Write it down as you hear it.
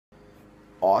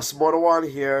Awesome 101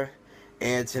 here,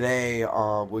 and today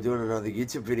we're doing another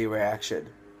YouTube video reaction.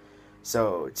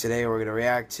 So today we're gonna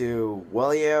react to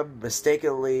William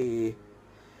mistakenly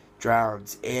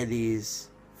drowns Andy's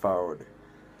phone.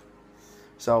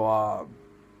 So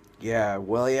yeah,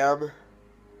 William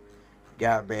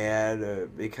got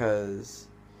mad because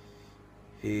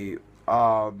he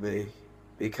had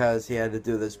to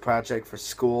do this project for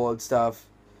school and stuff,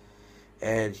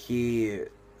 and he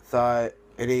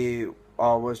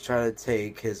was trying to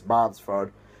take his mom's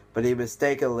phone, but he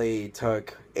mistakenly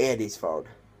took Andy's phone.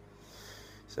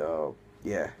 So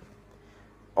yeah.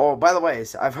 Oh, by the way,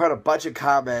 I've heard a bunch of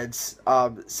comments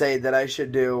saying that I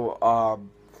should do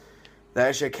that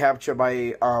I should capture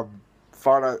my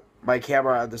phone, my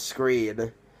camera on the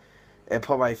screen, and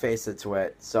put my face into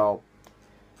it. So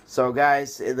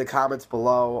guys, in the comments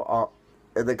below,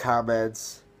 I'll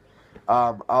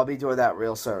be doing that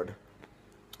real soon.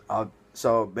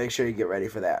 So make sure you get ready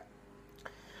for that.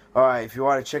 Alright, if you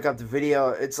want to check out the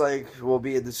video, will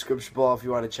be in the description below if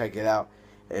you want to check it out.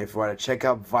 And if you want to check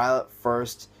out Violet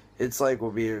first,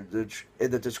 will be in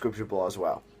the description below as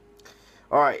well.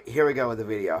 Alright, here we go with the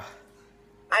video.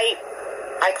 I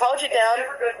called you down. It's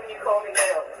never good when you call me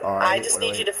down. All right, I just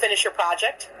need you to finish your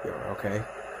project. Yeah, okay.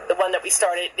 The one that we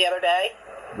started the other day.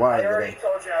 Why? I already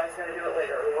told you I was going to do it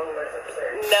later.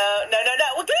 No.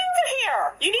 Well, get over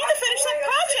here. You need to finish that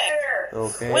project.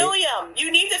 Okay. William,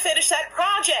 you need to finish that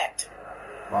project.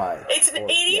 Why? It's an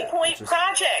 80-point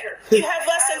project. You have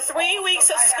less than 3 weeks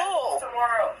of school.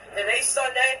 Tomorrow. Today's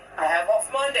Sunday. I have off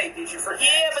Monday. Did you forget?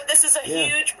 Yeah, but this is a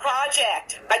huge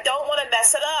project. I don't want to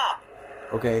mess it up.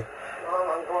 Okay. Mom,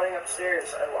 I'm going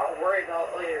upstairs. I'll worry about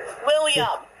it later.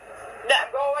 William. No,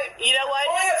 I'm going. you know what?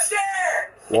 Going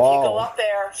upstairs. If you go up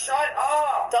there, shut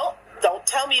up. Don't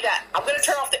tell me that. I'm gonna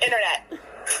turn off the internet.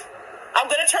 I'm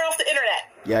gonna turn off the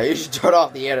internet. Yeah, you should turn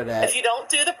off the internet. If you don't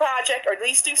do the project, or at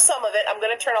least do some of it, I'm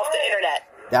gonna turn off the internet.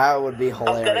 That would be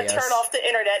hilarious. I'm gonna turn off the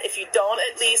internet if you don't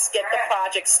at least get the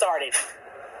project started.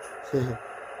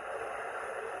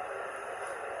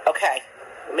 Okay.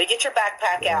 Let me get your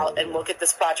backpack out and we'll get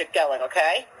this project going,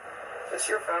 okay? Is this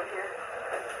your phone here?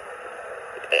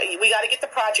 We got to get the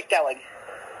project going.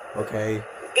 Okay.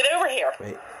 Get over here.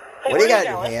 Wait. Hey, what do you got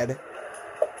in going? your hand?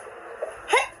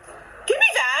 Hey, give me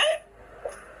that.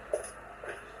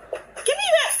 Give me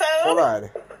that phone.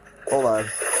 Hold on.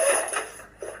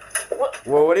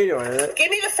 Well, what are you doing with it? Give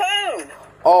me the phone.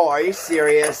 Oh, are you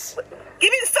serious?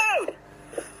 Give me the phone.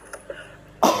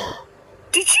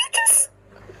 Did you just...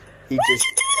 What did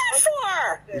you do that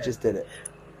for? He just did it.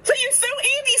 So you threw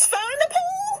Andy's phone in the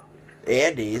pool?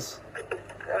 Andy's?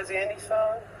 That was Andy's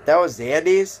phone? That was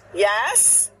Andy's?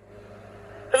 Yes.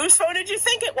 Whose phone did you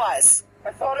think it was?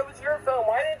 I thought it was your phone.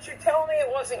 Why didn't you tell me it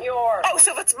wasn't yours? Oh,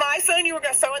 so if it's my phone, you were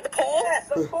going to throw it in the pool? Yes,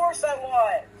 of course I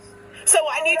was. So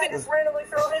I need to just randomly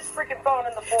throw his freaking phone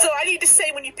in the pool. So I need to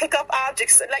say when you pick up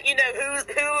objects, let you know who's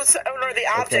the owner of the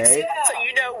objects, Okay. so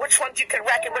you know which ones you can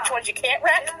wreck and which ones you can't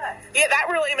wreck. Yeah, that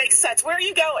really makes sense. Where are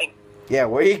you going? Yeah,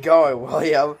 where are you going,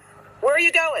 William? Where are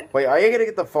you going? Wait, are you gonna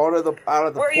get the phone out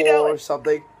of the pool or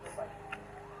something?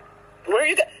 Where are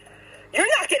you going? You're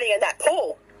not getting in that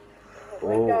pool. Oh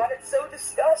my God, it's so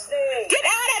disgusting. Get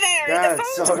out of there! God, The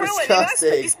phone's so ruined. disgusting.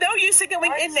 There's no use in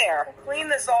going in there. Clean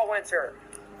this all winter.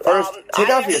 First, take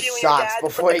I off your asked you and socks Dad to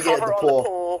before put you get in the cover on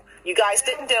pool. You guys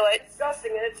didn't do it. It's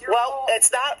disgusting, and it's your Well, fault. it's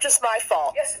not just my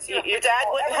fault. Yes, it's your dad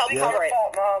fault. wouldn't help Everything's cover your it.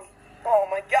 fault, Mom. Oh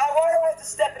my God, why do I have to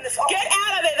step in this? Get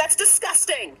out of it! That's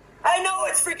disgusting. I know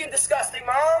it's freaking disgusting,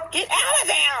 Mom. Get out of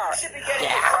there! You should be getting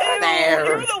Get out of there!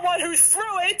 You're the one who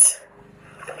threw it.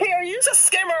 Here, use a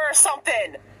skimmer or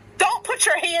something. Don't put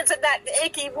your hands in that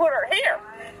icky water.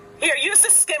 Here, use the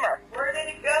skimmer. Where did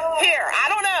it go? Here, I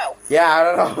don't know. Yeah, I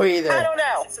don't know either. I don't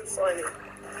know. It's so slimy.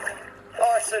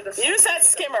 Oh, it's so disgusting. Use that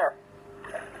skimmer.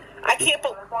 I can't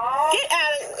believe. Get out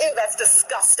of it. Ew, that's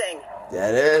disgusting.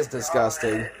 That is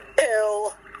disgusting.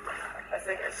 Ew. I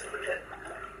think I see it.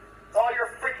 It's all your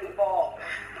freaking fault.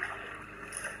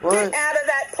 What? Get out of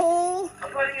that pool. I'm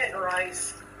putting it in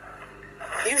rice.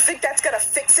 You think that's going to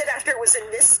fix it after it was in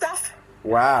this stuff?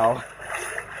 Wow.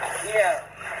 Yeah.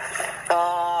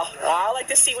 I like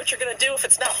to see what you're going to do if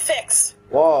it's not fixed.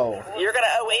 Whoa. You're going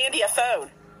to owe Andy a phone.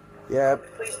 Yep.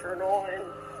 Please turn on.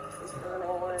 Please turn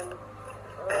on.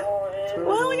 Turn on.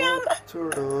 William.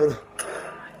 Turn on.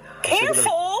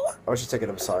 Careful. I was just taking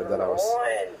him aside that I was.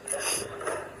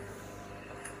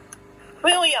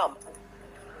 William.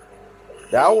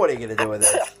 Now what are you gonna do with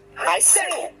it? I said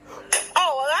it.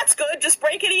 Oh, well, that's good. Just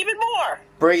break it even more.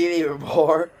 Bring it even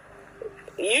more.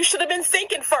 You should have been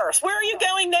thinking first. Where are you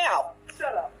going now?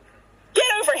 Shut up. Get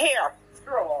over here.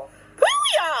 Screw off.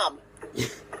 William!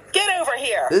 Get over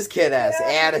here. This kid has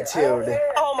attitude.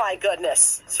 Oh my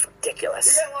goodness. It's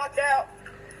ridiculous. You're getting locked out.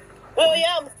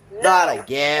 William, no. Not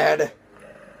again.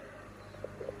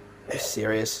 Are you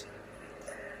serious?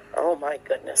 Oh my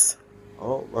goodness.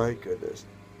 Oh my goodness.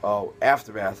 Oh,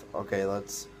 aftermath. Okay,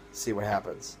 let's see what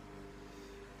happens.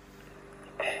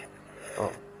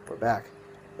 Oh, we're back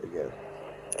again.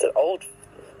 It's an old.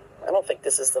 I don't think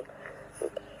this is the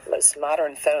most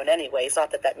modern phone anyways.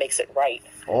 Not that that makes it right.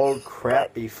 Old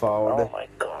crappy phone. Oh my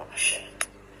gosh.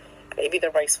 Maybe the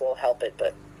rice will help it,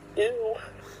 but ew.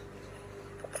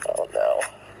 Oh no.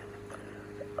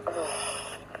 Oh.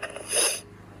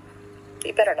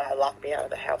 You better not lock me out of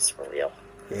the house for real.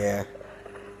 Yeah.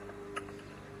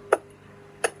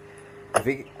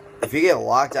 If you get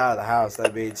locked out of the house,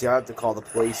 that means you have to call the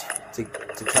police to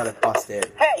try to bust in.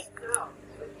 Hey, No.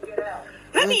 Get out.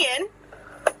 let me in.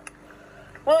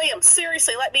 William,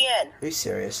 seriously, let me in. Are you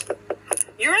serious?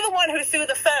 You're the one who threw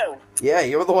the phone. Yeah,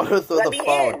 you were the one who threw Let the me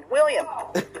phone. in, William.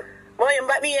 William,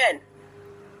 let me in. Do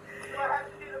I have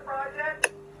to see the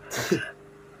project?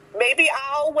 Maybe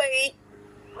I'll wait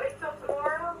Wait till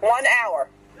tomorrow? 1 hour.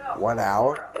 No. 1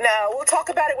 hour? No, we'll talk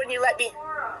about it when you let me.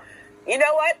 Tomorrow. You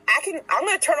know what? I'm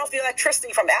going to turn off the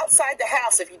electricity from outside the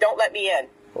house if you don't let me in.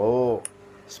 Oh,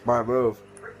 smart move.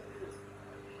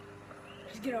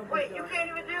 Wait, you can't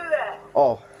even do that.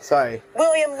 Oh, sorry.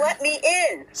 William, let me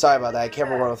in. Sorry about that.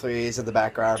 Camera 103 is in the Do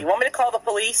background. you want me to call the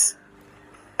police?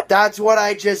 That's what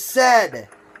I just said. Do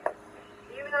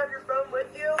you even have your phone with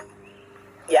you?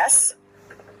 Yes.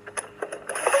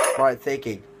 Smart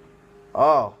thinking.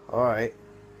 Oh, alright.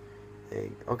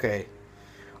 Okay.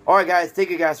 Alright guys, thank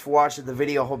you guys for watching the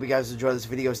video. Hope you guys enjoyed this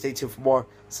video. Stay tuned for more.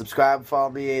 Subscribe, follow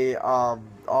me all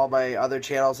my other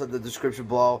channels in the description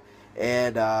below.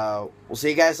 And we'll see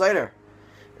you guys later.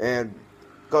 And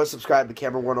go subscribe to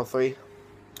Camera 103.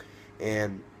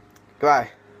 And goodbye.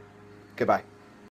 Goodbye.